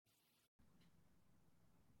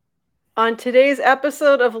On today's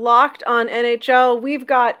episode of Locked on NHL, we've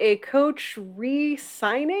got a coach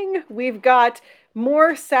re-signing, we've got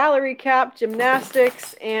more salary cap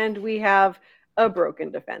gymnastics, and we have a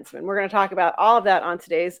broken defenseman. We're going to talk about all of that on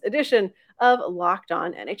today's edition of Locked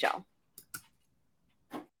on NHL.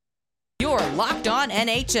 You're Locked on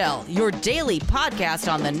NHL, your daily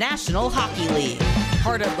podcast on the National Hockey League.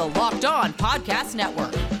 Part of the Locked On Podcast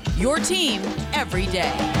Network, your team every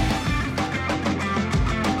day.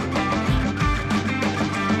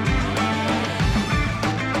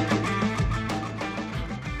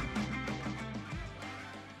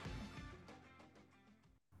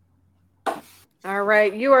 All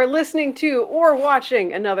right, you are listening to or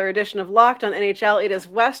watching another edition of Locked on NHL. It is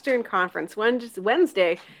Western Conference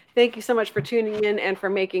Wednesday. Thank you so much for tuning in and for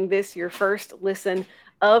making this your first listen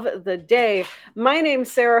of the day. My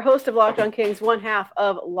name's Sarah, host of Locked on Kings, one half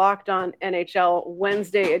of Locked on NHL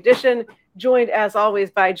Wednesday edition, joined as always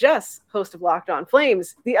by Jess, host of Locked on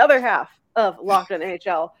Flames, the other half of Locked on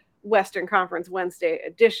NHL Western Conference Wednesday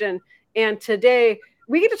edition. And today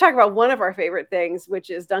we get to talk about one of our favorite things, which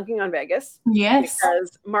is dunking on Vegas. Yes.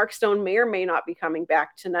 Because Mark Stone may or may not be coming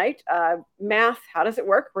back tonight. Math, how does it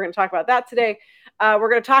work? We're going to talk about that today. We're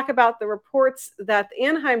going to talk about the reports that the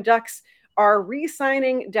Anaheim Ducks are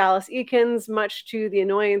re-signing Dallas Eakins, much to the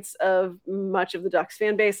annoyance of much of the Ducks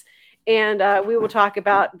fan base. And we will talk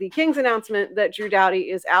about the Kings announcement that Drew Doughty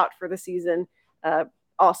is out for the season,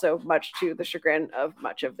 also much to the chagrin of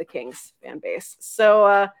much of the Kings fan base.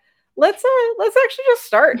 So let's actually just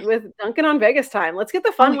start with dunking on Vegas time. Let's get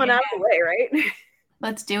the fun one out of the way, right?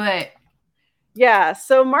 Let's do it. Yeah,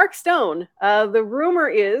 so Mark Stone, the rumor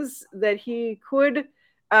is that he could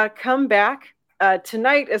come back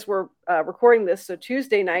tonight as we're recording this. So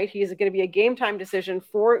Tuesday night, he's going to be a game time decision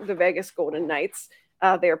for the Vegas Golden Knights.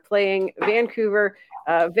 They're playing Vancouver.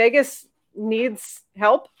 Vegas needs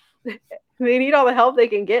help. They need all the help they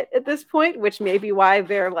can get at this point, which may be why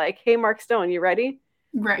they're like, hey, Mark Stone, you ready?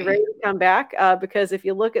 Right. You ready to come back? Because if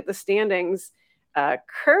you look at the standings,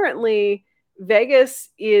 currently Vegas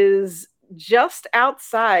is just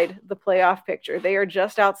outside the playoff picture. They are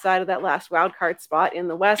just outside of that last wild card spot in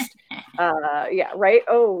the West. Yeah, right?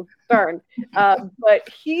 Oh, darn. But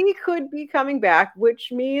he could be coming back,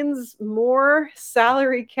 which means more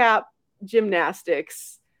salary cap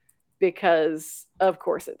gymnastics, because of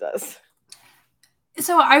course it does.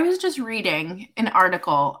 So I was just reading an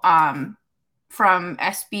article from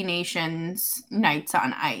SB Nation's Knights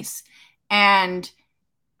on Ice, and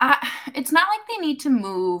it's not like they need to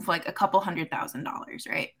move like a couple $100,000,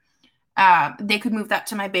 right? They could move that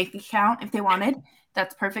to my bank account if they wanted.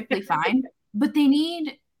 That's perfectly fine. But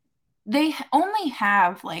they only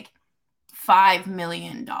have like $5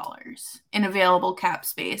 million in available cap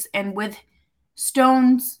space. And with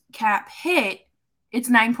Stone's cap hit, it's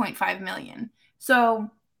 $9.5 million. So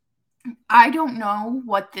I don't know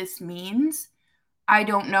what this means. I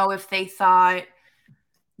don't know if they thought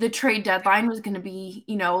the trade deadline was going to be,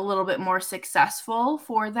 a little bit more successful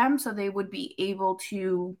for them, so they would be able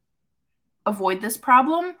to avoid this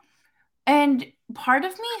problem. And part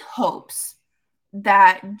of me hopes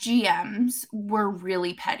that GMs were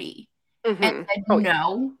really petty and said,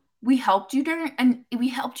 no, we helped you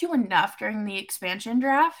enough during the expansion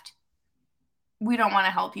draft. We don't want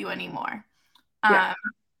to help you anymore. Yeah.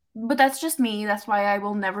 But that's just me. That's why I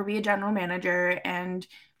will never be a general manager and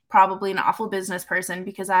probably an awful business person,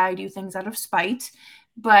 because I do things out of spite.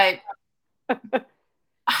 But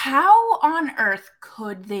how on earth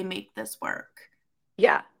could they make this work?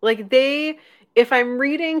 Yeah, like if I'm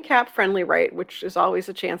reading Cap Friendly right, which is always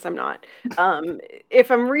a chance I'm not,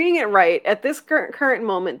 if I'm reading it right, at this current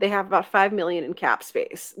moment, they have about $5 million in cap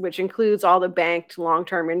space, which includes all the banked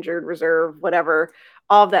long-term injured reserve, whatever,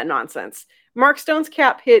 all of that nonsense. Mark Stone's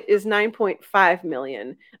cap hit is $9.5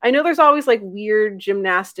 million. I know there's always like weird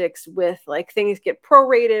gymnastics with like things get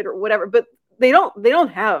prorated or whatever, but they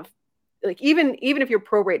don't have, like, even if you're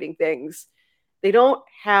prorating things, they don't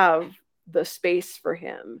have the space for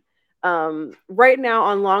him. Right now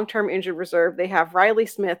on long-term injured reserve, they have Riley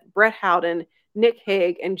Smith, Brett Howden, Nick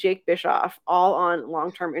Hague, and Jake Bischoff all on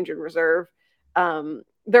long-term injured reserve.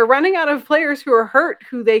 They're running out of players who are hurt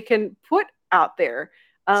who they can put out there.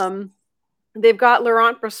 They've got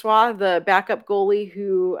Laurent Brossoit, the backup goalie,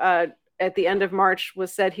 who at the end of March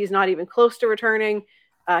said he's not even close to returning.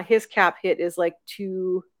 His cap hit is like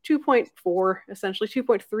 2.4, essentially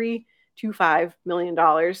 $2.325 million.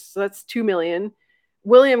 So that's $2 million.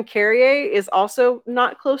 William Carrier is also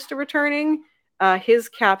not close to returning. His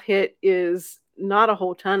cap hit is not a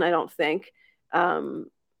whole ton, I don't think. So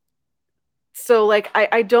like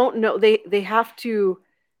I don't know. They have to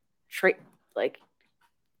trade, like,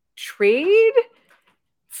 trade.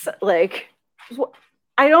 Like,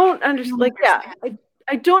 I don't understand. Like, yeah,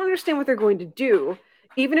 I don't understand what they're going to do.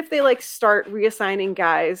 Even if they like start reassigning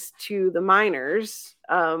guys to the minors,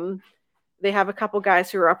 they have a couple guys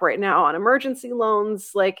who are up right now on emergency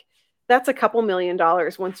loans. Like, that's a couple $1 million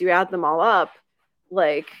once you add them all up.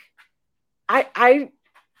 Like, I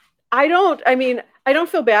don't. I mean, I don't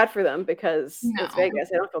feel bad for them because it's Vegas.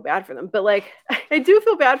 I don't feel bad for them, but like, I do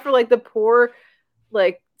feel bad for like the poor,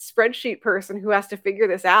 like spreadsheet person who has to figure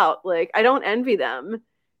this out. Like, I don't envy them,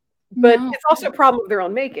 but it's also a problem of their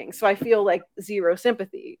own making. So I feel like zero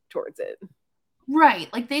sympathy towards it.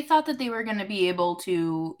 Right. Like they thought that they were going to be able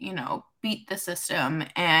to, beat the system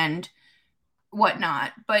and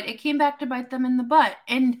whatnot, but it came back to bite them in the butt.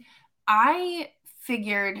 And I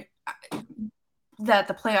figured that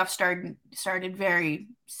the playoffs started very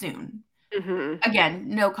soon. Mm-hmm. Again,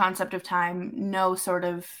 no concept of time, no sort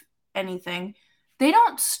of anything. They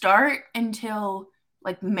don't start until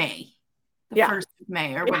like May, the 1st of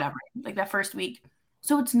May or whatever, like that first week.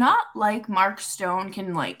 So it's not like Mark Stone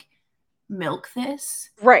can like milk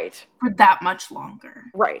this right for that much longer.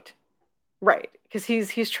 Right. Because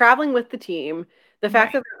he's traveling with the team. The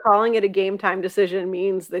fact that they're calling it a game time decision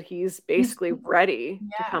means that he's basically ready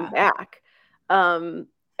to come back. And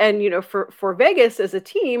for Vegas as a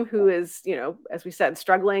team who is, as we said,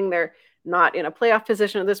 struggling, they're not in a playoff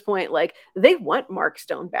position at this point. Like, they want Mark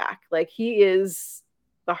Stone back. Like, he is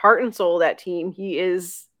the heart and soul of that team. He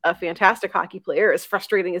is a fantastic hockey player, as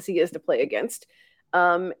frustrating as he is to play against.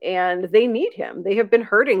 And they need him. They have been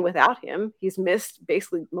hurting without him. He's missed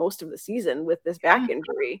basically most of the season with this back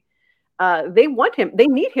injury. They want him. They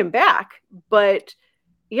need him back. But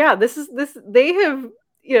yeah, this is the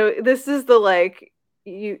like,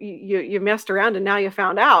 you messed around and now you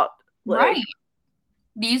found out. Like, right.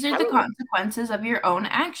 These are the consequences of your own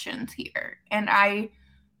actions here. And I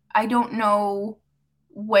don't know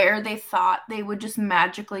where they thought they would just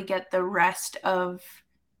magically get the rest of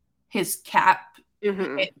his cap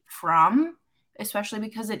from, especially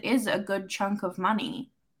because it is a good chunk of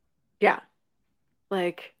money. Yeah.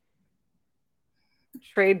 Like,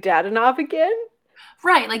 trade Dadonov again?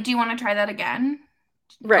 Right. Like, do you want to try that again?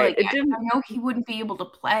 Right. Like, I know he wouldn't be able to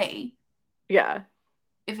play. Yeah.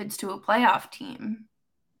 If it's to a playoff team.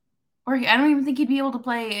 Or I don't even think he'd be able to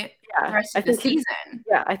play the rest of the season.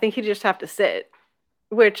 I think he'd just have to sit.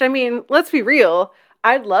 Which, I mean, let's be real.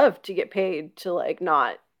 I'd love to get paid to, like,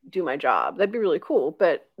 not do my job. That'd be really cool.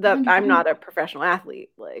 But I'm not a professional athlete.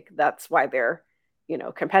 Like, that's why they're,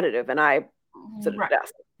 competitive. And I sit at a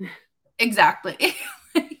desk. Exactly.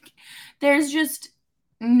 Like, there's just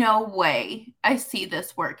no way I see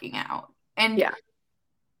this working out. And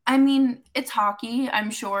I mean, it's hockey. I'm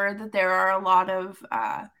sure that there are a lot of,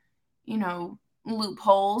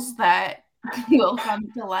 loopholes that will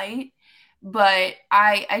come to light. But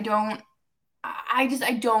I don't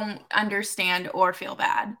understand or feel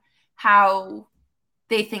bad how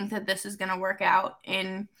they think that this is going to work out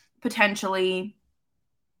in potentially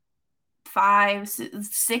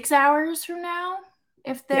 5-6 hours from now.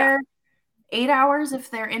 If they're 8 hours, if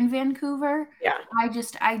they're in Vancouver. Yeah.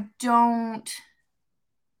 I don't.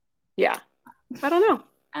 Yeah. I don't know.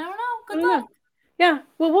 Good luck. Yeah.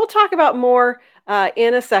 Well, we'll talk about more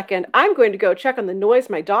in a second. I'm going to go check on the noise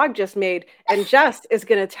my dog just made, and Jess is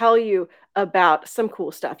going to tell you about some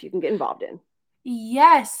cool stuff you can get involved in.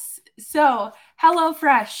 Yes. So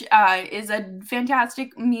HelloFresh is a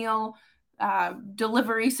fantastic meal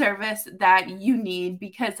delivery service that you need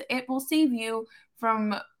because it will save you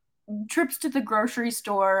from trips to the grocery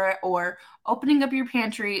store or opening up your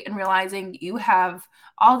pantry and realizing you have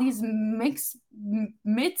all these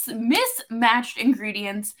mismatched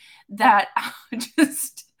ingredients that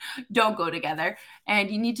just don't go together and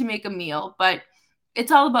you need to make a meal. But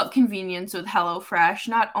it's all about convenience with HelloFresh.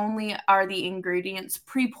 Not only are the ingredients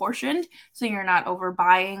pre-portioned so you're not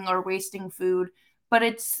overbuying or wasting food, but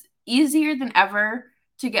it's easier than ever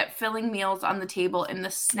to get filling meals on the table in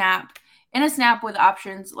a snap with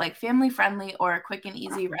options like family-friendly or quick and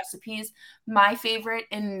easy recipes. My favorite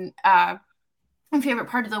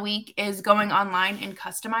part of the week is going online and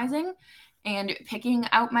customizing and picking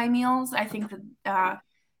out my meals. I think that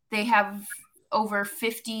they have over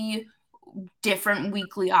 50 different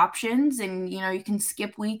weekly options, and you can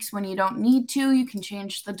skip weeks when you don't need to. You can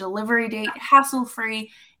change the delivery date hassle-free,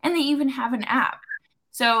 and they even have an app.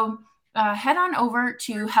 So head on over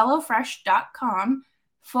to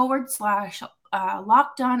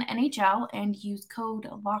HelloFresh.com/LockedOnNHL and use code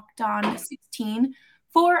LockedOn16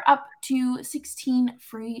 for up to 16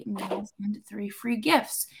 free meals and 3 free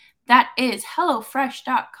gifts. That is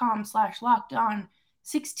HelloFresh.com/LockedOn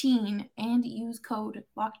 16 and use code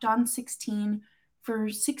LOCKEDON16 for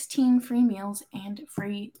 16 free meals and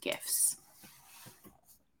free gifts.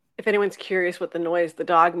 If anyone's curious what the noise the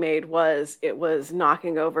dog made was, it was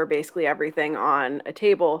knocking over basically everything on a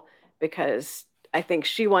table because I think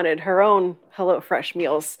she wanted her own HelloFresh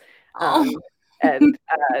meals. And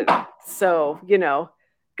so,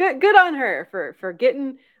 good on her for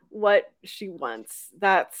getting what she wants.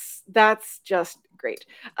 That's just great.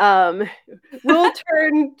 We'll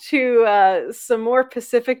turn to some more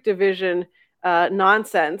Pacific Division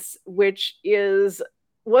nonsense, which is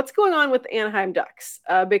what's going on with the Anaheim Ducks,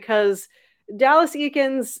 because Dallas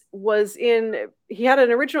Eakins he had a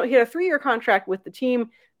 3-year contract with the team.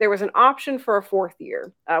 There was an option for a 4th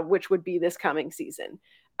year, which would be this coming season.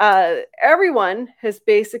 Everyone has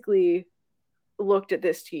basically looked at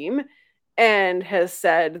this team and has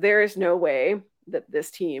said there is no way that this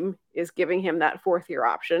team is giving him that 4th year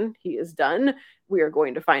option. He is done. We are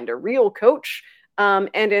going to find a real coach. And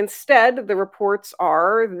instead, the reports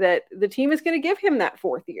are that the team is going to give him that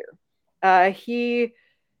 4th year. He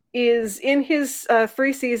is in his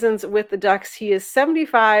 3 seasons with the Ducks. He is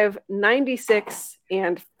 75, 96,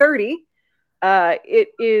 and 30. It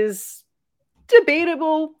is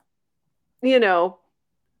debatable,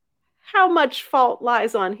 how much fault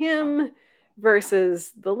lies on him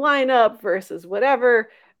versus the lineup versus whatever.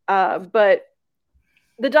 But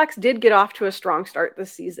the Ducks did get off to a strong start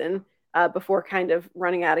this season before kind of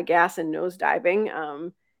running out of gas and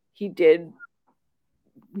nosediving. He did,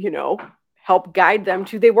 help guide them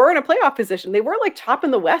they were in a playoff position. They were like top in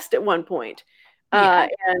the West at one point. And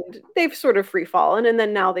they've sort of free fallen. And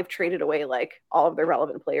then now they've traded away like all of their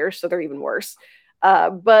relevant players. So they're even worse.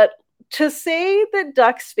 But to say that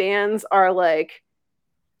Ducks fans are like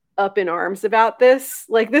up in arms about this,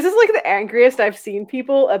 like this is like the angriest I've seen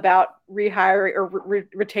people about rehiring or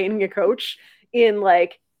retaining a coach in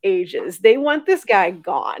like ages. They want this guy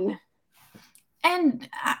gone. And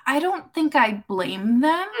I don't think I blame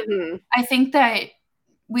them. Mm-hmm. I think that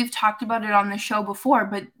we've talked about it on the show before,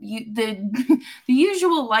 but the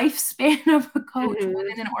usual lifespan of a coach mm-hmm.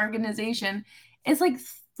 within an organization is like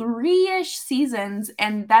 3-ish seasons.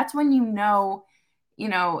 And that's when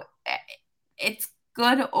it's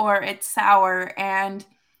good or it's sour. And,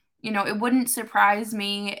 it wouldn't surprise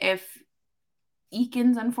me if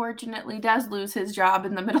Eakins unfortunately does lose his job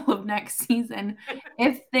in the middle of next season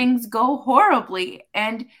if things go horribly.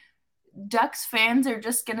 And Ducks fans are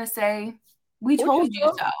just going to say, we told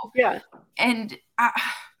you so. Yeah. And,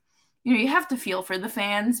 you have to feel for the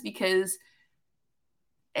fans because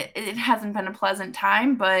it hasn't been a pleasant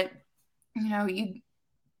time, but,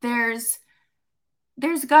 there's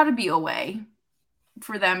got to be a way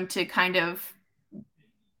for them to kind of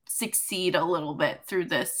succeed a little bit through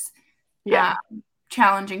this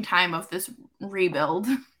challenging time of this rebuild.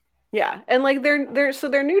 Yeah. And like their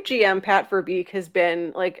new GM, Pat Verbeek, has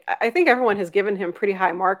been like, I think everyone has given him pretty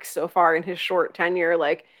high marks so far in his short tenure.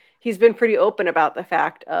 Like he's been pretty open about the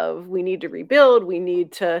fact of we need to rebuild. We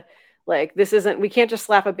need to we can't just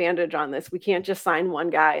slap a bandage on this. We can't just sign one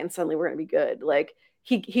guy and suddenly we're going to be good. Like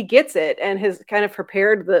he gets it and has kind of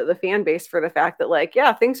prepared the fan base for the fact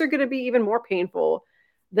that things are going to be even more painful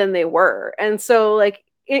than they were. And so like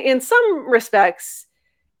in some respects,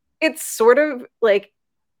 it sort of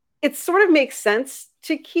makes sense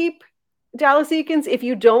to keep Dallas Eakins if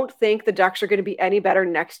you don't think the Ducks are going to be any better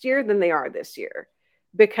next year than they are this year.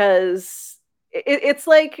 Because it's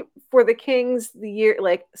like for the Kings,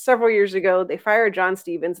 several years ago, they fired John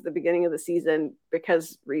Stevens at the beginning of the season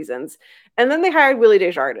because reasons. And then they hired Willie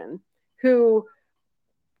Desjardins, who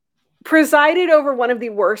presided over one of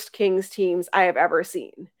the worst Kings teams I have ever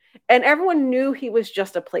seen. And everyone knew he was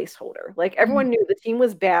just a placeholder. Like everyone knew the team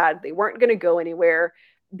was bad. They weren't going to go anywhere.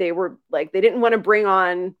 They were they didn't want to bring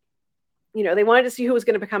on, they wanted to see who was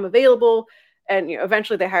going to become available. And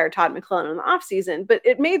eventually they hired Todd McLellan in the offseason. But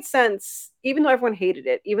it made sense, even though everyone hated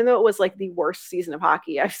it, even though it was like the worst season of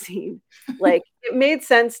hockey I've seen. Like it made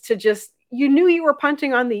sense to just, you knew you were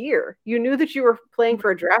punting on the year. You knew that you were playing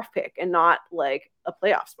for a draft pick and not like a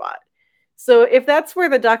playoff spot. So if that's where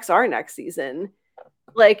the Ducks are next season,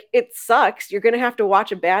 like it sucks. You're going to have to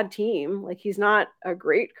watch a bad team. Like he's not a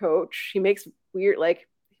great coach. He makes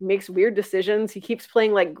weird decisions. He keeps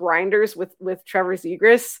playing like grinders with Trevor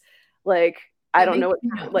Zegras. Like, I don't know what,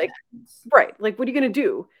 right. Like, what are you going to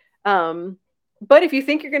do? But if you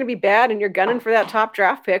think you're going to be bad and you're gunning for that top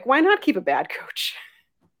draft pick, why not keep a bad coach?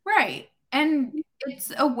 Right. And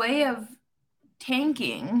it's a way of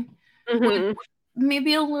tanking with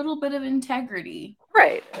maybe a little bit of integrity.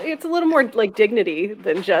 Right. It's a little more like dignity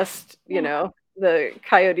than just, the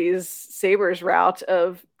Coyotes Sabres route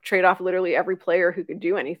of trade off literally every player who could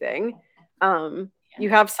do anything. You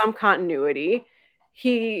have some continuity.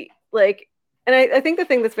 And I think the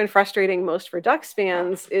thing that's been frustrating most for Ducks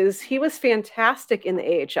fans is he was fantastic in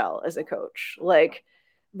the AHL as a coach. Like,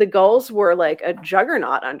 the Gulls were like a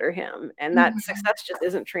juggernaut under him, and that success just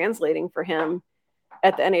isn't translating for him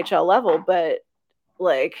at the NHL level. But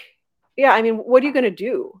like, yeah, I mean, what are you going to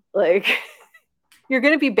do? Like, you're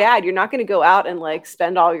going to be bad. You're not going to go out and like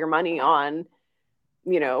spend all your money on,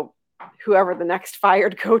 you know, whoever the next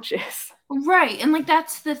fired coach is. Right. And like,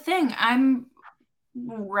 that's the thing. I'm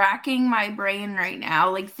racking my brain right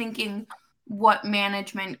now, like thinking what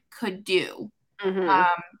management could do.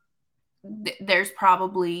 There's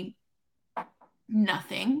probably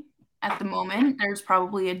nothing at the moment. There's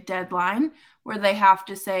probably a deadline where they have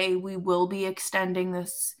to say, we will be extending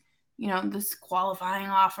this, you know, this qualifying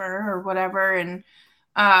offer or whatever, and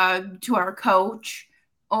to our coach,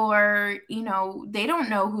 or, you know, they don't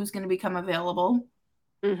know who's going to become available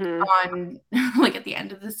on like at the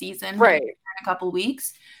end of the season, right, in a couple of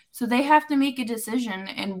weeks. So they have to make a decision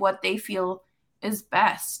in what they feel is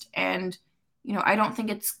best. And, you know, I don't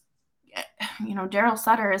think it's, you know, Daryl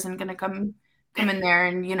Sutter isn't going to come in there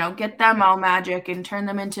and, you know, get them all magic and turn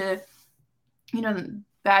them into, you know,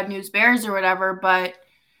 Bad News Bears or whatever. But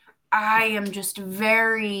I am just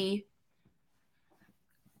very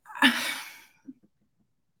it's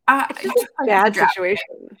just a bad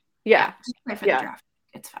situation. Yeah. Just play for the draft.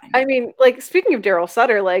 It's fine. I mean, like, speaking of Daryl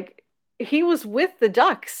Sutter, like, he was with the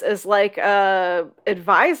Ducks as like a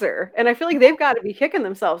advisor, and I feel like they've got to be kicking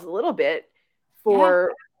themselves a little bit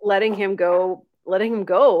for letting him go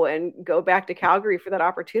and go back to Calgary for that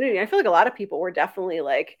opportunity. I feel like a lot of people were definitely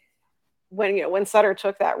like, when Sutter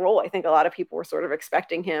took that role, I think a lot of people were sort of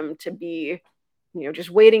expecting him to be, you know, just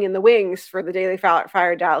waiting in the wings for the day they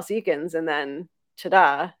fired Dallas Eakins, and then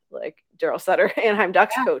ta-da, like Daryl Sutter, Anaheim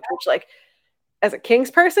Ducks coach, which, like, as a Kings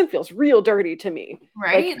person, feels real dirty to me.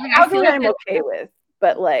 Right? Like, Calgary I'm okay with,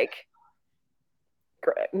 but like,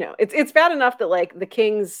 no, it's bad enough that like the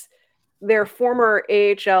Kings, their former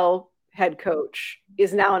AHL head coach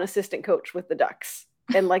is now an assistant coach with the Ducks,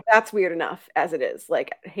 and like that's weird enough as it is.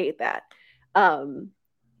 Like, I hate that.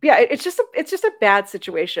 Yeah, it's just a bad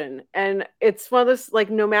situation, and it's one of those, like,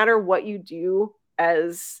 no matter what you do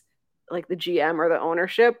as like the GM or the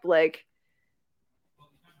ownership, like,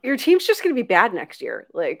 your team's just going to be bad next year.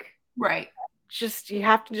 Like, right. Just, you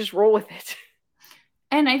have to just roll with it.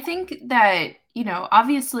 And I think that, you know,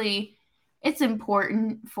 obviously it's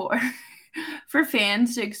important for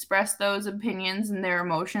fans to express those opinions and their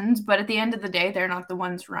emotions, but at the end of the day, they're not the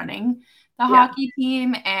ones running the hockey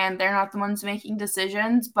team, and they're not the ones making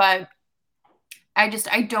decisions. But I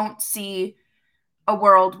don't see a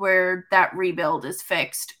world where that rebuild is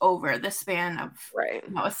fixed over the span of right,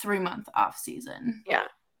 you know, a 3-month off season. Yeah.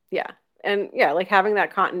 And yeah, like having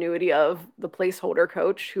that continuity of the placeholder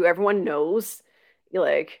coach who everyone knows,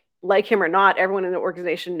 like him or not, everyone in the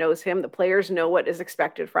organization knows him. The players know what is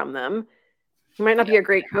expected from them. He might not be a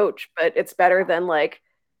great coach, but it's better than like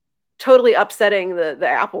totally upsetting the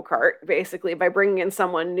apple cart, basically, by bringing in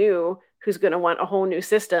someone new who's going to want a whole new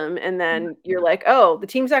system. And then you're like, oh, the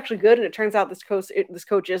team's actually good, and it turns out this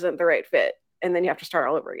coach isn't the right fit. And then you have to start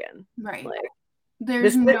all over again. Right. Like,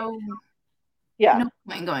 there's no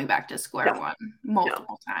point going back to square one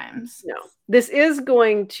multiple times. No. This is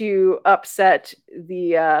going to upset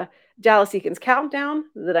the Dallas Eakins countdown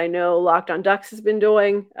that I know Locked on Ducks has been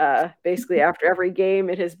doing. Basically, after every game,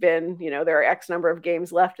 it has been, you know, there are X number of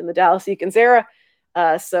games left in the Dallas Eakins era.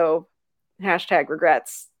 So hashtag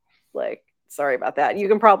regrets. Like, sorry about that. You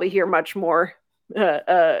can probably hear much more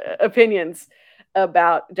opinions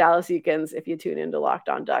about Dallas Eakins if you tune into Locked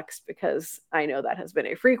on Ducks, because I know that has been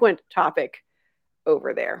a frequent topic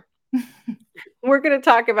over there. We're going to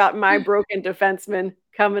talk about my broken defenseman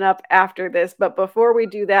coming up after this. But before we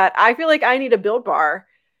do that, I feel like I need a Built Bar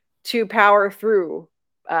to power through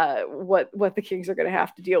what the Kings are going to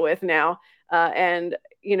have to deal with now. And,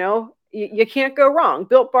 you know, you can't go wrong.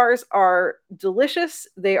 Built Bars are delicious.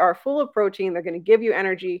 They are full of protein. They're going to give you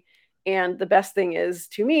energy. And the best thing is,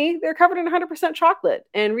 to me, they're covered in 100% chocolate.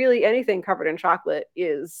 And really, anything covered in chocolate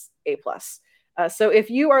is A+. So if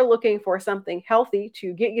you are looking for something healthy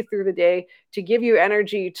to get you through the day, to give you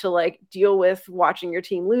energy to like deal with watching your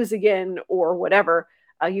team lose again or whatever,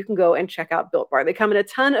 you can go and check out Built Bar. They come in a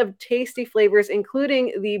ton of tasty flavors,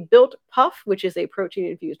 including the Built Puff, which is a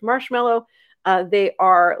protein-infused marshmallow. They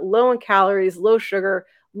are low in calories, low sugar,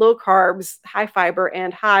 low carbs, high fiber,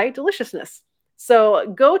 and high deliciousness.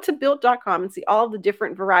 So go to built.com and see all the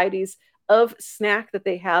different varieties of snack that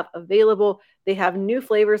they have available. They have new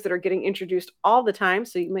flavors that are getting introduced all the time,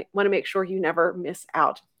 so you might want to make sure you never miss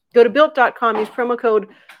out. Go to built.com, use promo code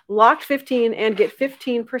LOCKED15 and get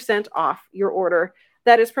 15% off your order.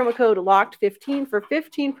 That is promo code LOCKED15 for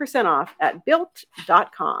 15% off at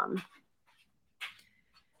built.com.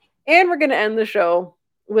 And we're going to end the show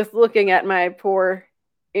with looking at my poor,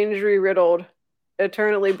 injury-riddled,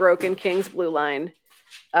 eternally broken Kings blue line.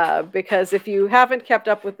 Because if you haven't kept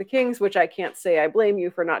up with the Kings, which I can't say I blame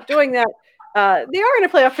you for not doing that, they are in a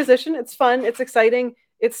playoff position. It's fun. It's exciting.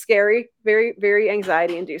 It's scary. Very, very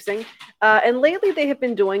anxiety-inducing. And lately they have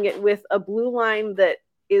been doing it with a blue line that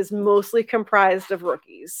is mostly comprised of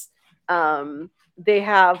rookies. They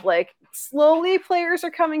have, like, slowly players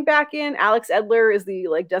are coming back in. Alex Edler is the,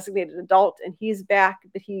 like, designated adult, and he's back,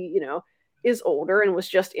 but he, is older and was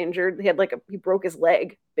just injured. He had, he broke his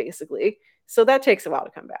leg, basically. So that takes a while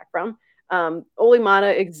to come back from. Ole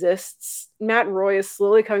Mata exists. Matt Roy is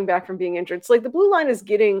slowly coming back from being injured. So, the blue line is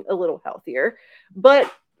getting a little healthier.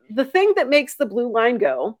 But the thing that makes the blue line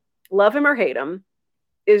go, love him or hate him,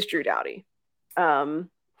 is Drew Doughty. And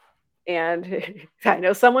I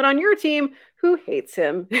know someone on your team who hates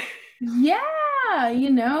him. Yeah, I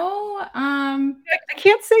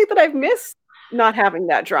can't say that I've missed not having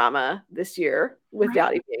that drama this year with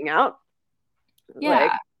Doughty being out.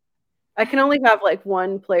 Yeah. I can only have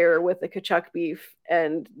one player with a Kachuk beef,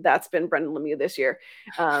 and that's been Brendan Lemieux this year.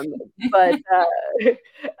 But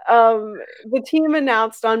the team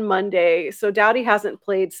announced on Monday, so Doughty hasn't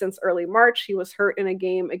played since early March. He was hurt in a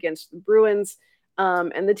game against the Bruins.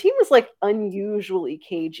 And the team was unusually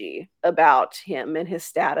cagey about him and his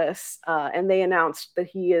status. And they announced that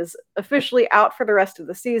he is officially out for the rest of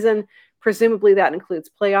the season. Presumably that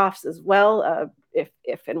includes playoffs as well.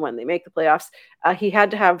 If and when they make the playoffs, he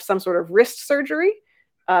had to have some sort of wrist surgery.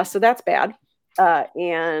 So that's bad.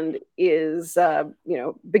 And is,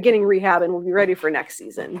 beginning rehab and will be ready for next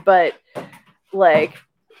season. But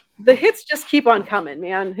the hits just keep on coming,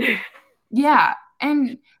 man. Yeah.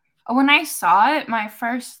 And when I saw it, my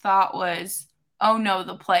first thought was, oh no,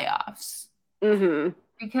 the playoffs. Mm-hmm.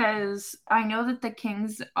 Because I know that the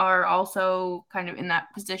Kings are also kind of in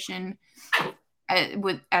that position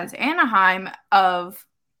as Anaheim of,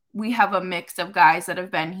 we have a mix of guys that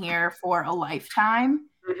have been here for a lifetime.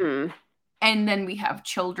 Mm-hmm. And then we have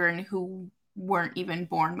children who weren't even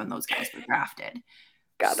born when those guys were drafted.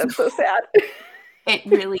 God, that's so sad. It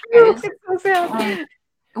really is. It's so sad.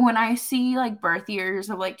 When I see birth years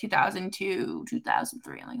of 2002,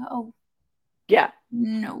 2003, I'm like, oh, yeah,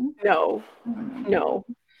 no.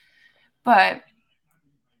 But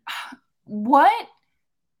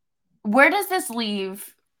where does this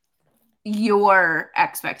leave your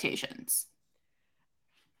expectations?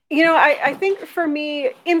 I think for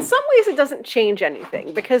me, in some ways, it doesn't change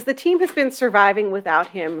anything because the team has been surviving without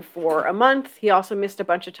him for a month. He also missed a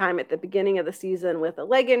bunch of time at the beginning of the season with a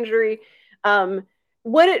leg injury.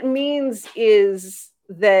 What it means is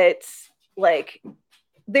that,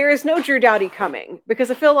 there is no Drew Doughty coming because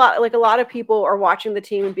I feel a lot of people are watching the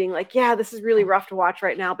team and being like, yeah, this is really rough to watch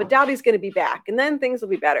right now, but Doughty's going to be back and then things will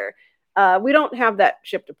be better. We don't have that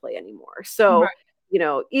ship to play anymore. So, right.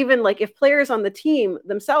 Even if players on the team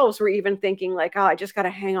themselves were even thinking oh, I just got to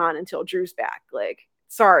hang on until Drew's back.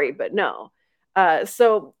 Sorry, but no.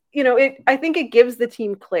 So, I think it gives the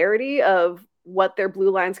team clarity of what their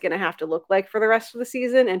blue line's going to have to look like for the rest of the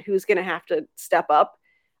season and who's going to have to step up.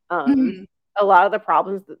 A lot of the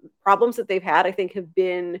problems that they've had, I think, have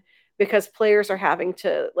been because players are having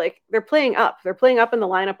to they're playing up in the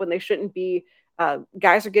lineup when they shouldn't be.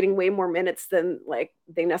 Guys are getting way more minutes than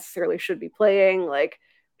they necessarily should be playing.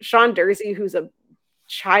 Sean Dursey, who's a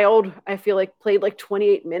child, I feel played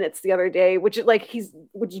 28 minutes the other day, which is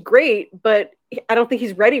great, but I don't think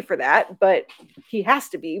he's ready for that, but he has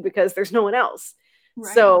to be because there's no one else.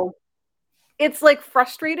 Right. So it's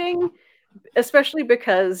frustrating, especially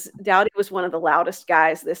because Doughty was one of the loudest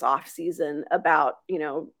guys this offseason about,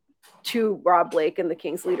 to Rob Blake and the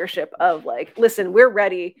Kings leadership of listen, we're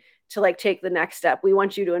ready to take the next step. We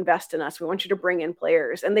want you to invest in us. We want you to bring in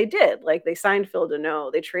players. And they did. They signed Phil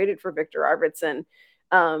Deneau. They traded for Victor Arvidsson.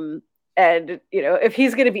 And, if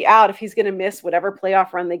he's going to be out, if he's going to miss whatever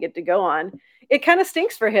playoff run they get to go on, it kind of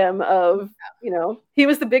stinks for him of, he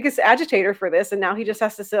was the biggest agitator for this. And now he just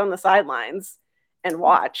has to sit on the sidelines and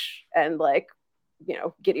watch and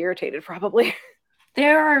get irritated probably.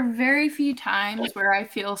 There are very few times where I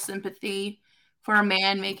feel sympathy for a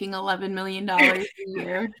man making $11 million a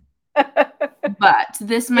year. But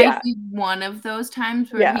this might be one of those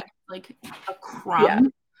times where he's a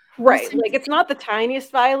crumb. Right. Like it's not the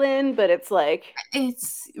tiniest violin, but it's like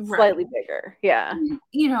it's slightly bigger. Yeah.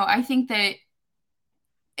 You know, I think that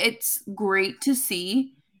it's great to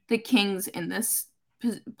see the Kings in this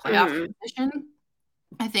playoff position.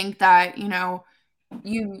 I think that, you know,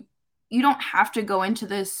 you don't have to go into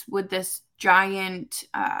this with this giant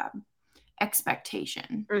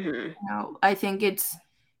expectation. You know, I think it's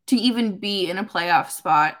to even be in a playoff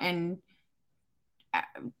spot, and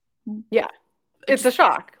yeah, it's a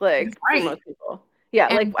shock, like for most people. Yeah,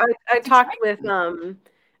 and like I talked with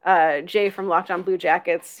Jay from Locked On Blue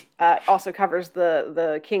Jackets, also covers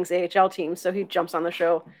the Kings AHL team, so he jumps on the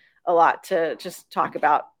show a lot to just talk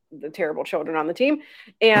about the terrible children on the team.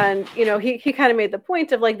 And, you know, he kind of made the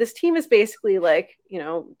point of like, this team is basically like, you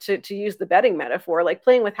know, to use the betting metaphor, like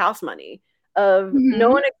playing with house money of no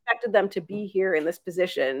one expected them to be here in this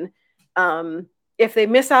position. If they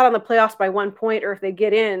miss out on the playoffs by 1 point, or if they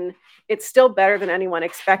get in, it's still better than anyone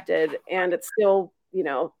expected. And it's still, you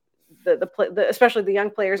know, the especially the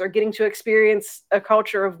young players are getting to experience a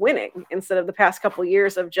culture of winning instead of the past couple of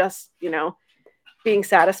years of just, you know, being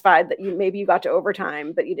satisfied that you got to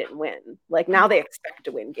overtime, but you didn't win. Like now they expect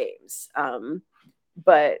to win games.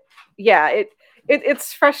 But yeah,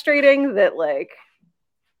 it's frustrating that, like,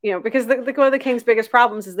 you know, because one of the Kings' biggest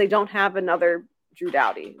problems is they don't have another Drew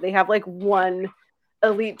Doughty. They have like one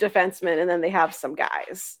elite defenseman, and then they have some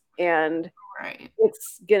guys, and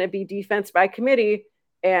it's going to be defense by committee,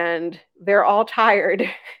 and they're all tired.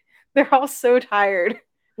 They're all so tired,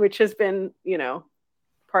 which has been, you know,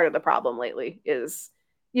 part of the problem lately. Is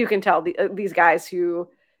you can tell these guys who,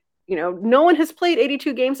 you know, no one has played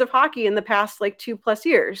 82 games of hockey in the past like 2+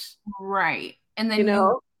 years. Right. And then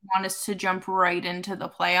you want us to jump right into the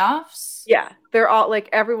playoffs. Yeah. They're all like,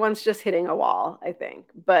 everyone's just hitting a wall, I think.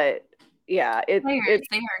 But yeah, they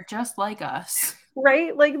are just like us.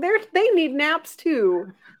 Right? Like they need naps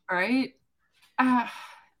too. Right.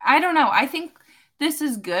 I don't know. I think this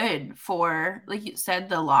is good for, like you said,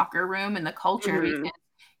 the locker room and the culture. Because,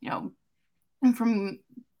 you know, from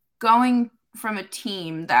going from a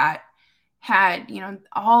team that had, you know,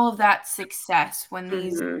 all of that success when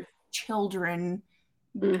these children,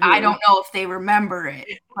 I don't know if they remember it,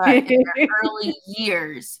 but in their early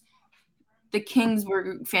years, the Kings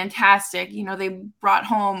were fantastic. You know, they brought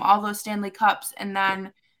home all those Stanley Cups, and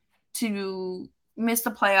then to miss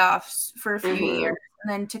the playoffs for a few years,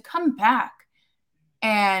 and then to come back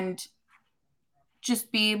and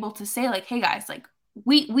just be able to say, like, hey guys, like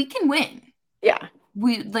we can win. Yeah.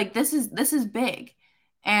 We like this is big.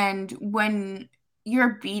 And when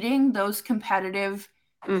you're beating those competitive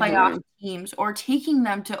playoff teams or taking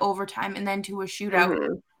them to overtime and then to a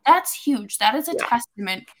shootout, that's huge. That is a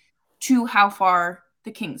testament to how far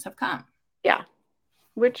the Kings have come. Yeah.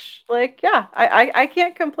 Which, like, yeah, I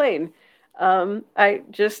can't complain. I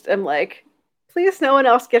just am like, please no one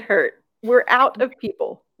else get hurt. We're out of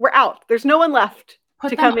people. We're out. There's no one left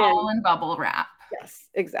to come in bubble wrap. Yes,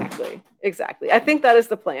 exactly. I think that is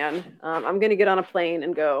the plan. I'm going to get on a plane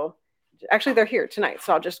and go. Actually, they're here tonight,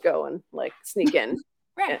 so I'll just go and like sneak in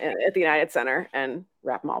at the United Center and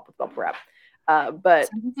wrap them all up with bubble wrap. But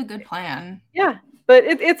it's a good plan. Yeah, but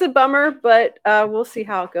it's a bummer, but we'll see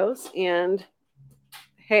how it goes. And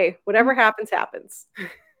hey, whatever happens, happens.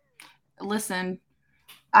 Listen,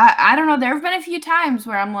 I don't know. There have been a few times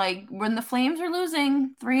where I'm like, when the Flames are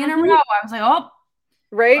losing 3 in a row, I was like, oh,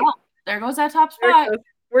 right. Well, there goes that top spot.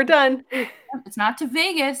 We're done. It's not to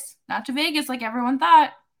Vegas like everyone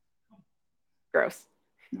thought. Gross.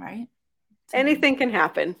 Right. Anything can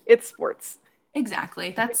happen. It's sports.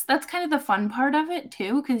 Exactly. That's kind of the fun part of it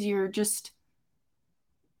too, because you're just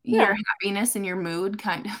your happiness and your mood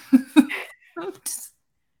kind of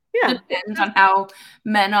depends on how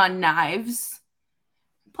Men on Knives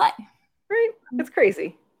play. Right. It's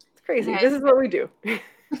crazy. It's crazy. This is what we do. Put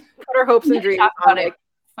our hopes and dreams on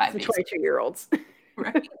like 22-year-olds.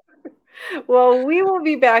 Right. Well, we will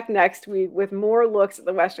be back next week with more looks at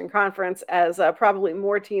the Western Conference as probably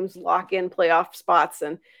more teams lock in playoff spots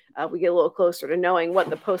and we get a little closer to knowing what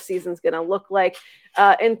the postseason is going to look like.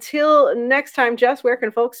 Until next time, Jess, where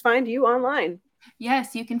can folks find you online?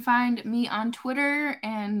 Yes, you can find me on Twitter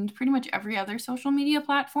and pretty much every other social media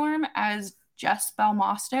platform as Jess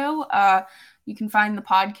Belmosto. You can find the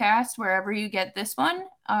podcast wherever you get this one,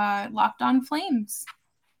 Locked On Flames.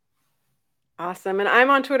 Awesome. And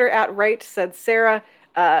I'm on Twitter at Right Said Sarah.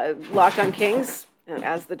 Locked On Kings,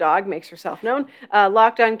 as the dog makes herself known.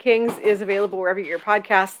 Locked On Kings is available wherever you get your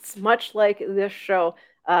podcasts, much like this show.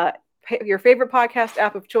 Your favorite podcast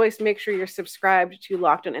app of choice, make sure you're subscribed to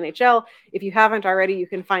Locked On NHL. If you haven't already, you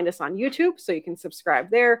can find us on YouTube, so you can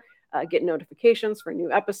subscribe there. get notifications for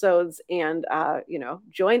new episodes, and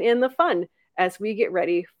join in the fun as we get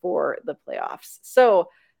ready for the playoffs. So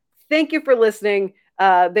thank you for listening.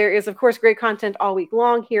 There is, of course, great content all week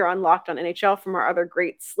long here on Locked On NHL from our other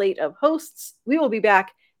great slate of hosts. We will be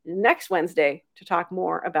back next Wednesday to talk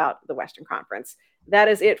more about the Western Conference. That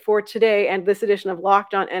is it for today and this edition of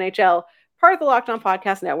Locked On NHL, part of the Locked On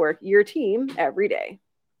Podcast Network, your team every day.